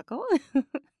with a chuckle,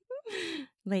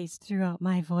 laced throughout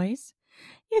my voice.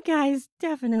 "You guys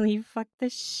definitely fucked the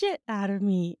shit out of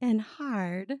me, and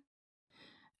hard."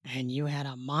 "And you had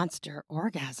a monster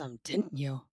orgasm, didn't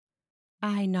you?"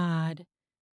 I nod.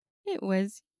 "It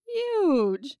was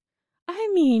huge. I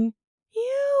mean,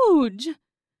 huge.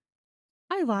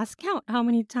 I lost count how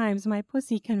many times my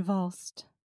pussy convulsed."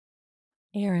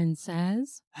 Aaron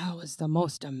says, "That was the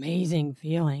most amazing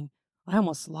feeling. I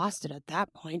almost lost it at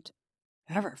that point.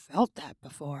 Never felt that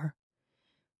before."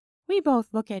 We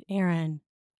both look at Aaron.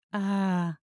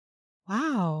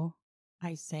 Wow,"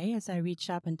 I say as I reach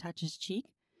up and touch his cheek.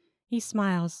 He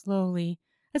smiles slowly.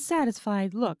 A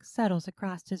satisfied look settles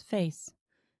across his face.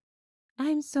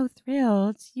 "I'm so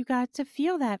thrilled you got to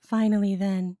feel that finally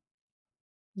then."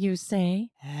 You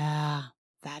say, "Yeah,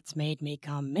 that's made me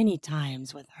come many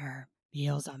times with her.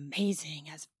 Feels amazing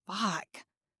as fuck.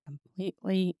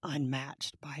 Completely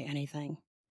unmatched by anything."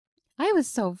 I was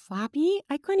so floppy,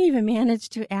 I couldn't even manage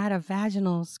to add a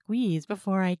vaginal squeeze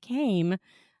before I came.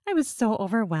 I was so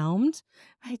overwhelmed.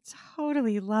 I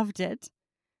totally loved it.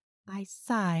 I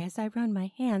sigh as I run my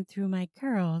hand through my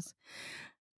curls.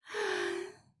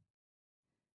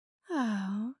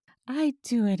 Oh, I'd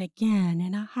do it again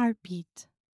in a heartbeat.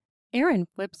 Aaron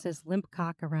flips his limp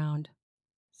cock around.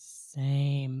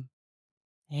 "Same.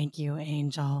 Thank you,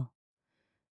 Angel.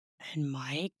 And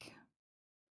Mike,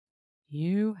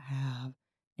 you have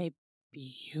a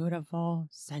beautiful,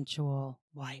 sensual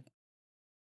wife.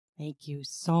 Thank you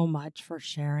so much for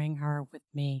sharing her with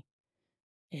me.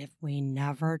 If we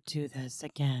never do this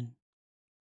again,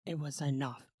 it was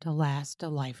enough to last a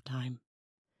lifetime.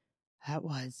 That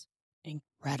was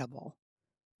incredible,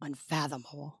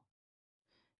 unfathomable."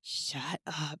 "Shut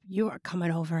up. You are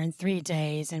coming over in 3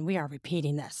 days and we are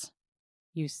repeating this,"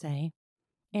 you say.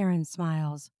 Aaron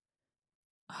smiles.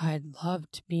 "I'd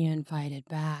love to be invited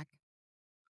back.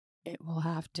 It will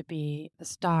have to be the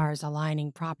stars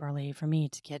aligning properly for me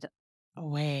to get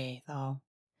away, though."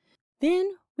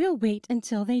 "Then we'll wait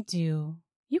until they do.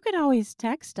 You could always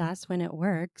text us when it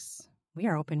works. We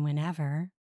are open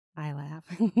whenever." I laugh.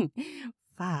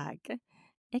 Fuck.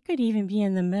 It could even be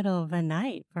in the middle of the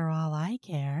night for all I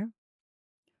care.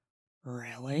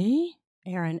 "Really?"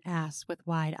 Aaron asks with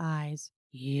wide eyes.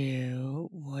 "You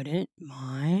wouldn't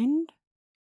mind?"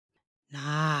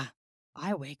 "Nah,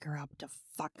 I wake her up to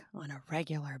fuck on a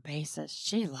regular basis.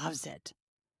 She loves it."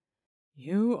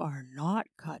 "You are not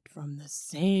cut from the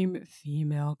same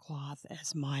female cloth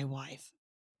as my wife."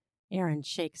 Aaron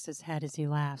shakes his head as he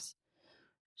laughs.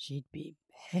 "She'd be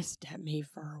pissed at me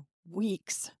for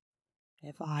weeks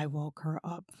if I woke her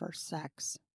up for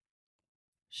sex.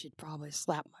 She'd probably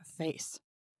slap my face."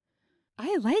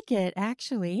 "I like it,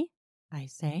 actually," I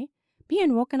say.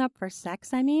 "Being woken up for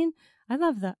sex, I mean. I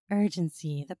love the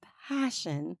urgency, the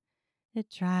passion. It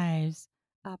drives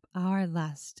up our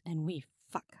lust and we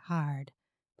fuck hard.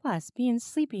 Plus, being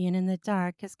sleepy and in the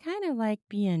dark is kind of like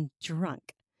being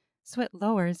drunk. So it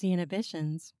lowers the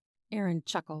inhibitions. Aaron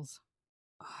chuckles.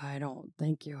 I don't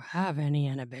think you have any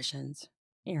inhibitions,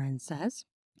 Aaron says.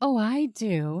 Oh, I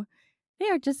do. They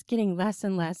are just getting less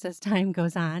and less as time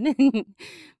goes on.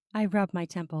 I rub my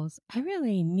temples. I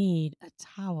really need a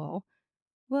towel.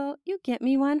 Will you get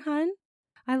me one, hun?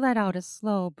 I let out a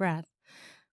slow breath.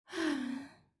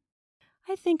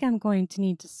 I think I'm going to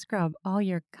need to scrub all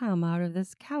your cum out of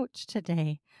this couch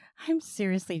today. I'm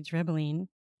seriously dribbling.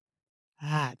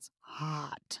 That's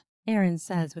hot, Aaron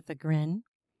says with a grin.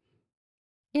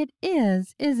 It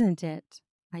is, isn't it?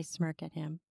 I smirk at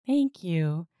him. Thank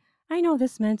you. I know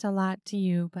this meant a lot to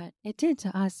you, but it did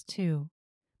to us too.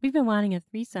 We've been wanting a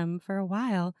threesome for a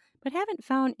while, but haven't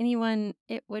found anyone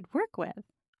it would work with.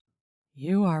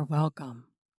 You are welcome.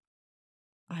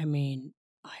 I mean,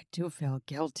 I do feel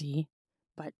guilty,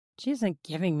 but she isn't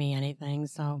giving me anything,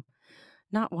 so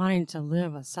not wanting to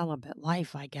live a celibate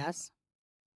life, I guess.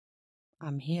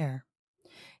 I'm here.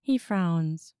 He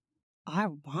frowns. I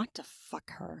want to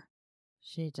fuck her.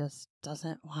 She just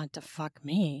doesn't want to fuck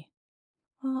me.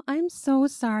 Well, I'm so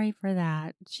sorry for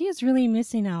that. She is really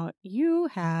missing out. You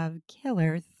have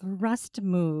killer thrust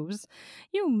moves.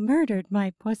 You murdered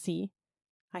my pussy.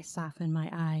 I soften my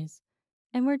eyes.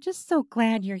 And we're just so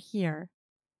glad you're here.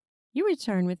 You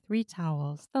return with 3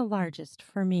 towels, the largest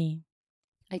for me.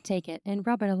 I take it and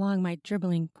rub it along my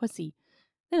dribbling pussy,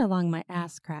 then along my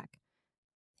ass crack.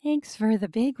 Thanks for the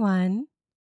big one.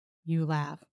 You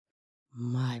laugh.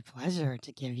 My pleasure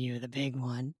to give you the big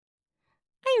one.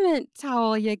 I meant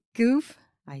towel, you goof,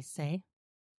 I say.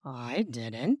 I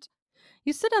didn't.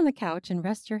 You sit on the couch and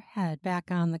rest your head back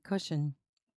on the cushion.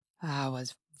 I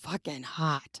was fucking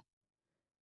hot.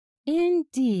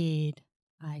 Indeed.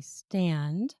 I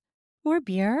stand. More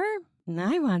beer?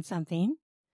 I want something.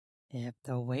 If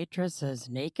the waitress is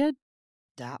naked,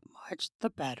 that much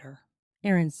the better,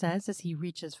 Aaron says as he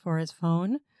reaches for his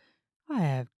phone. I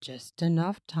have just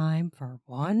enough time for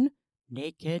 1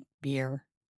 naked beer.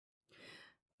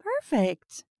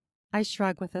 Perfect. I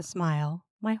shrug with a smile.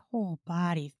 My whole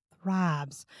body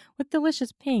throbs with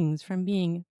delicious pings from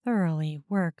being thoroughly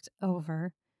worked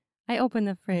over. I open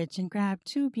the fridge and grab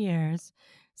 2 beers,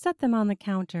 set them on the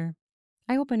counter.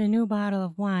 I open a new bottle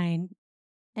of wine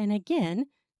and again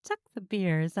tuck the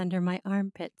beers under my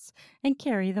armpits and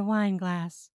carry the wine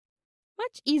glass.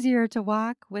 Much easier to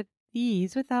walk with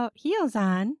these without heels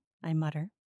on, I mutter.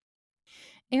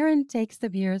 Aaron takes the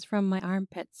beers from my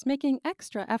armpits, making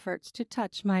extra efforts to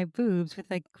touch my boobs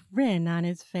with a grin on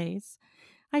his face.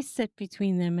 I sit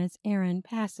between them as Aaron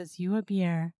passes you a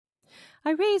beer.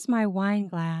 I raise my wine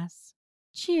glass.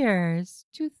 Cheers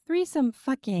to threesome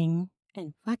fucking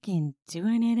and fucking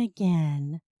doing it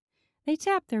again. They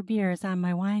tap their beers on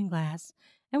my wine glass,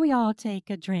 and we all take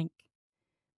a drink.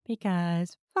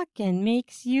 Because fucking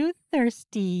makes you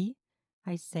thirsty,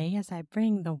 I say as I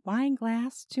bring the wine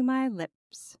glass to my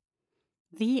lips.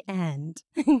 The end.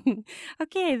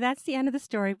 Okay, that's the end of the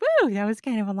story. Woo! That was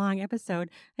kind of a long episode.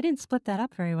 I didn't split that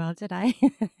up very well, did I?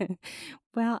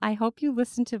 Well, I hope you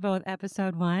listened to both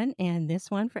episode 1 and this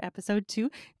one for episode 2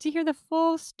 to hear the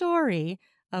full story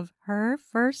of her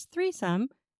first threesome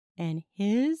and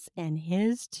his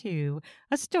too.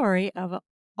 A story of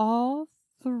all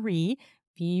 3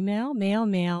 female,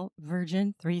 male,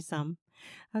 virgin threesome.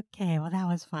 Okay, well, that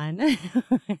was fun.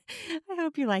 I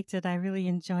hope you liked it. I really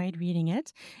enjoyed reading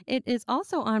it. It is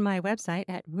also on my website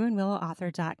at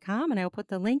ruinwillowauthor.com, and I will put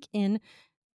the link in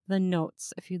the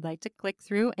notes if you'd like to click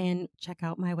through and check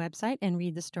out my website and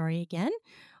read the story again,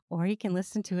 or you can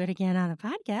listen to it again on a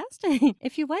podcast.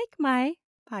 If you like my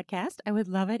podcast, I would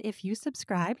love it if you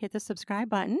subscribe, hit the subscribe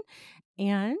button,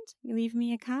 and leave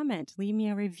me a comment, leave me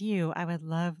a review. I would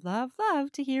love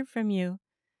to hear from you.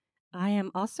 I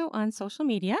am also on social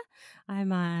media.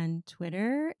 I'm on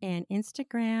Twitter and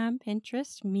Instagram,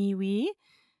 Pinterest, MeWe.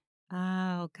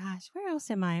 Oh gosh, where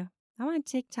else am I? I'm on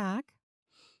TikTok.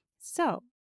 So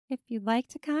if you'd like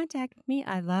to contact me,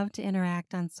 I love to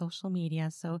interact on social media.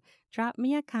 So drop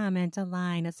me a comment, a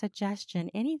line, a suggestion,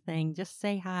 anything. Just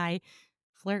say hi,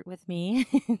 flirt with me.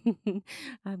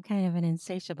 I'm kind of an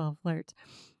insatiable flirt.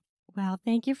 Well,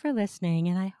 thank you for listening,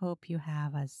 and I hope you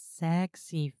have a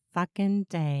sexy fucking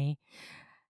day.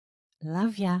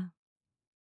 Love ya.